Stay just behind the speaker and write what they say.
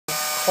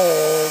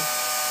cold.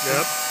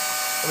 Yep.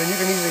 I mean, you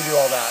can easily do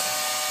all that.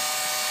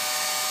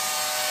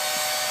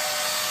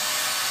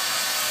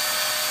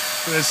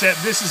 So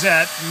this is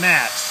at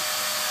max.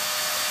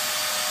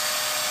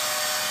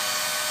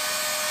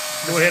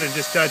 Go ahead and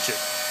just touch it.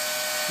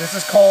 This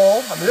is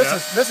cold. I mean,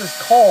 this is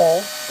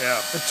cold.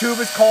 Yeah. The tube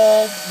is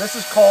cold. This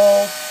is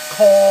cold.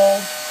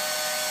 Cold.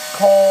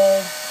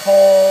 Cold.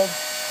 Cold.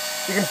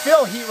 You can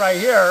feel heat right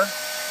here,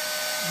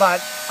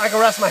 but I can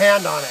rest my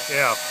hand on it.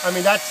 Yeah. I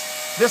mean,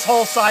 this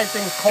whole side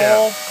thing's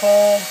cold,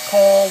 cold,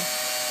 cold,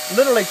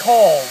 literally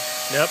cold.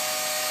 Yep.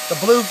 The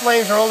blue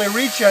flames are only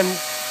reaching,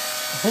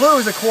 blue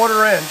is a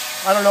 1/4 inch.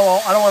 I don't know,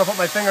 I don't want to put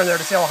my finger in there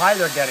to see how high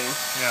they're getting.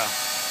 Yeah.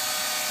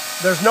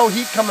 There's no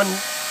heat coming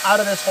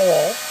out of this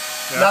hole.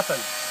 Yep.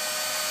 Nothing.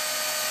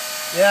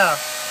 Yeah.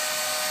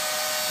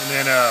 And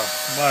then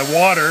my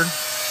water,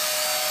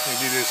 let me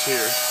do this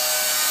here.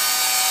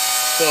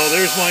 So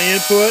there's my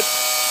input,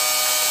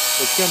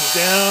 which comes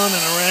down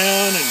and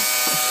around, and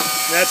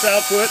that's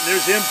output, and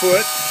there's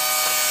input,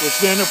 which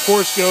then of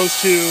course goes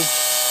to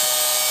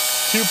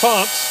 2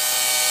 pumps,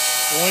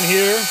 one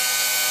here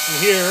and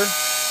here,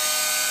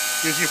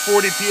 gives you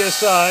 40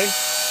 psi,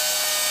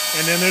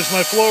 and then there's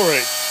my flow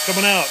rate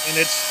coming out, and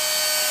it's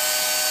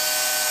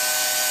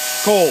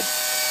cold.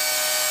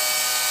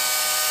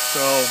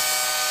 So,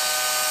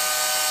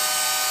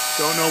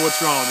 don't know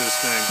what's wrong with this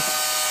thing.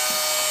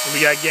 And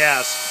we got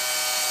gas,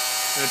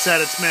 and it's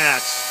at its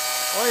max.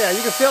 Oh yeah,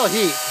 you can feel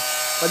heat,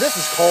 but this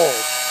is cold.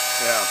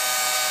 Yeah.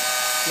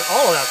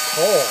 All of that's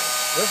cold.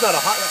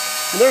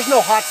 There's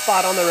no hot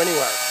spot on there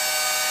anywhere.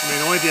 I mean,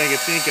 the only thing I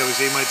could think of is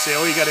they might say,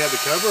 oh, you got to have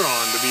the cover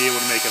on to be able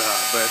to make it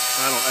hot, but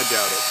I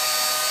doubt it.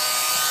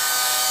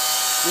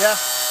 Yeah.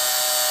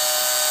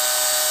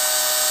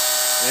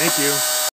 Thank you.